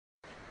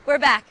We're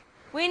back.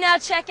 We now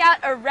check out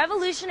a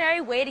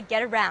revolutionary way to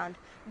get around.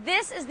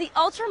 This is the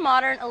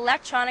ultra-modern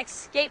electronic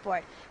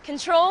skateboard,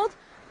 controlled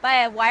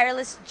by a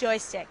wireless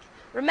joystick.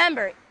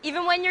 Remember,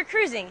 even when you're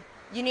cruising,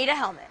 you need a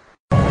helmet.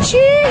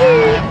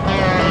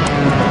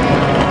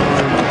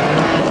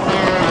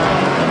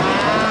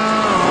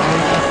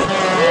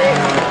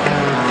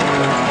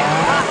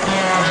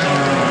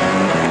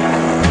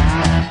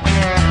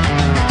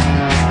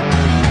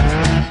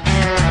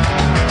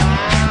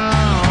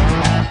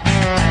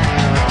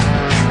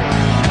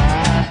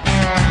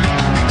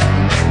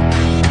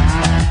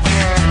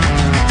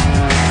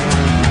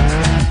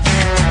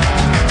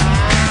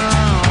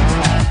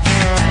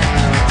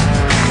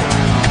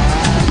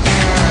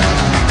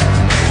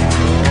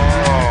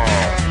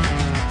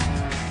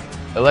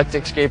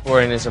 Electric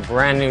skateboarding is a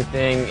brand new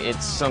thing.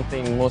 It's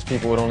something most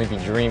people would only be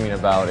dreaming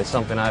about. It's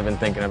something I've been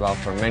thinking about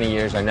for many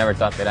years. I never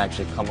thought they'd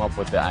actually come up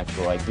with the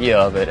actual idea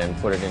of it and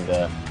put it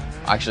into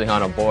actually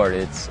on a board.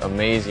 It's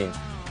amazing.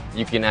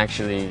 You can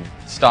actually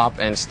stop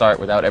and start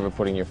without ever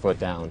putting your foot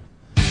down.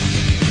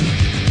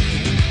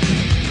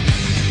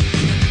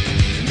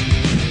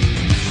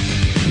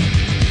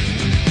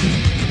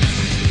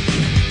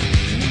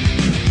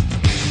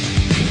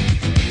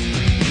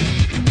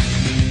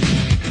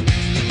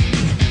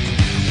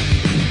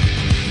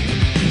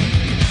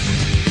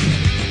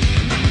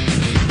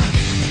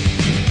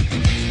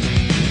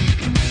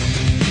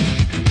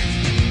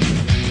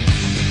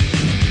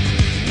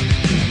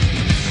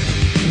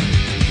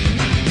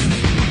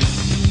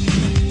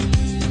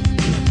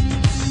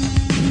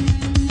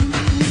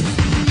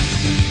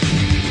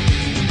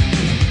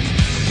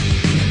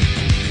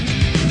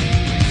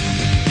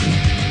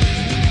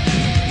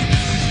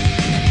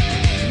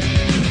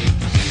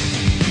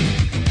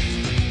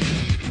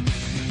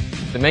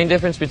 The main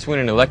difference between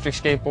an electric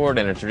skateboard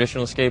and a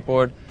traditional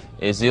skateboard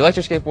is the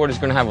electric skateboard is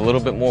going to have a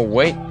little bit more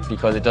weight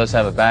because it does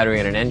have a battery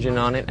and an engine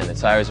on it, and the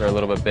tires are a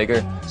little bit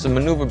bigger. So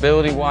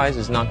maneuverability-wise,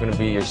 it's not going to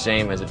be the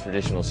same as a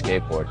traditional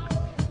skateboard.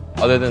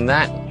 Other than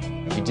that,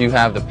 you do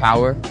have the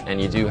power and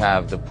you do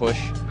have the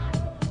push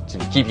to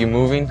keep you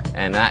moving,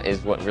 and that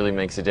is what really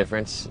makes a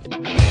difference.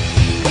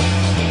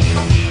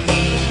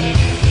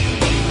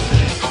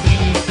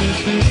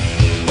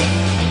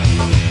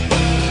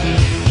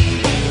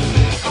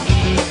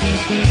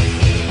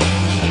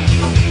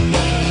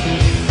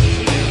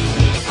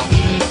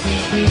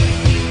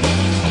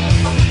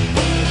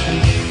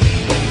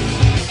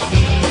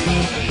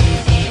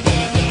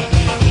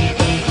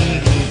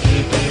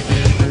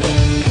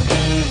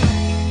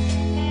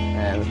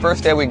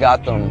 First day we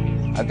got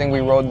them, I think we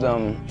rode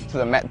them to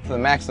the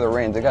max of the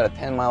range. They got a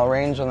 10-mile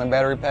range on the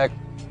battery pack,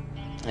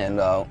 and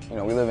you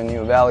know, we live in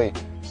New Valley,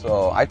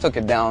 so I took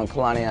it down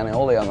Kalani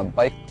Aniole on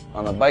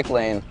the bike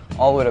lane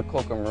all the way to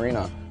Coca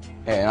Marina,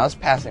 and I was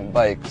passing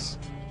bikes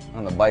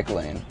on the bike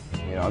lane.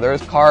 You know,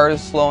 there's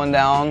cars slowing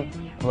down,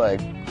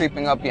 like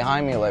creeping up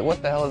behind me, like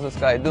what the hell is this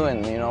guy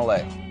doing? You know,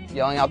 like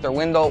yelling out their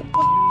window, what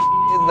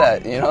the is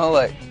that? You know,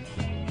 like.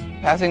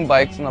 Passing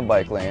bikes in the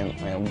bike lane,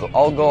 and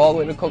I'll go all the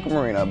way to Coca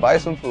Marina, buy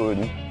some food,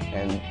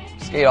 and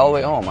skate all the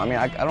way home. I mean,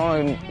 I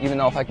don't even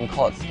know if I can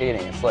call it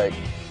skating. It's like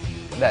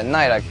that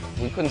night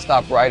we couldn't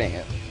stop riding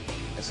it,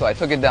 and so I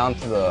took it down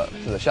to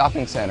the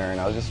shopping center,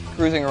 and I was just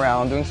cruising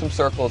around doing some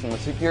circles, and the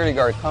security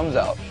guard comes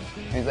out,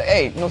 and he's like,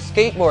 "Hey, no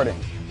skateboarding."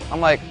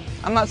 I'm like,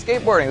 "I'm not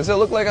skateboarding. Does it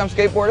look like I'm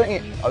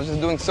skateboarding?" I was just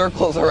doing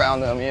circles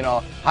around him, you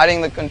know, hiding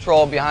the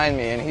control behind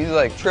me, and he's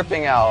like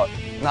tripping out,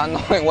 not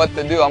knowing what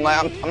to do. I'm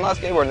like, I'm not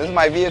skateboarding, this is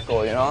my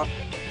vehicle, you know?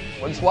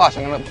 Well, just watch,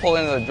 I'm gonna pull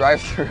into the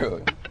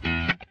drive-thru.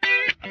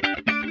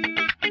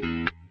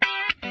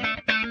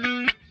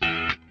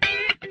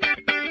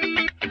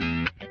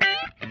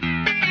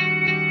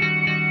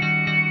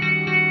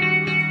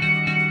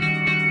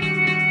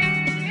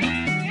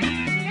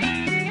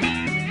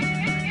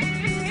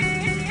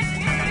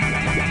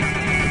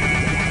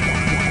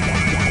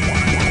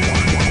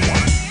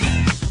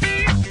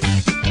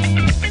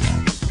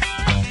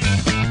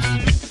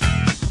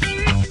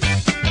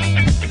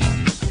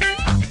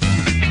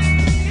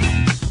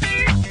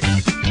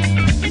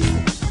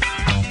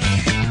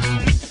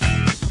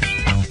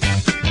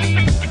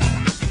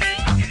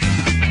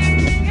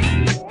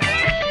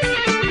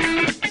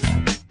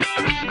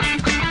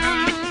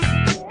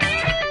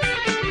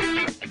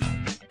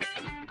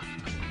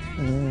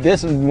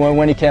 This,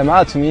 when it came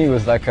out to me, it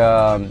was like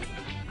a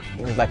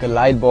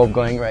light bulb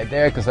going right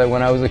there, because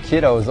when I was a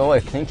kid I was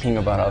always thinking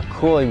about how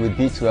cool it would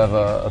be to have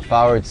a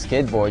powered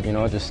skateboard, you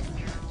know, just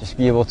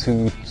be able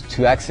to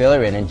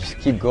accelerate and just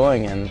keep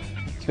going, and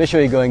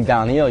especially going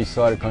downhill, you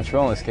saw the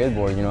control on a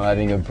skateboard, you know,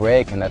 having a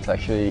brake, and that's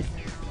actually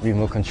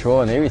remote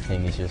control and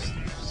everything. It's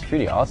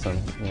pretty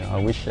awesome. You know,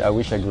 I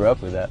wish I grew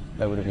up with that.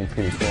 That would have been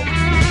pretty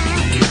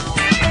cool.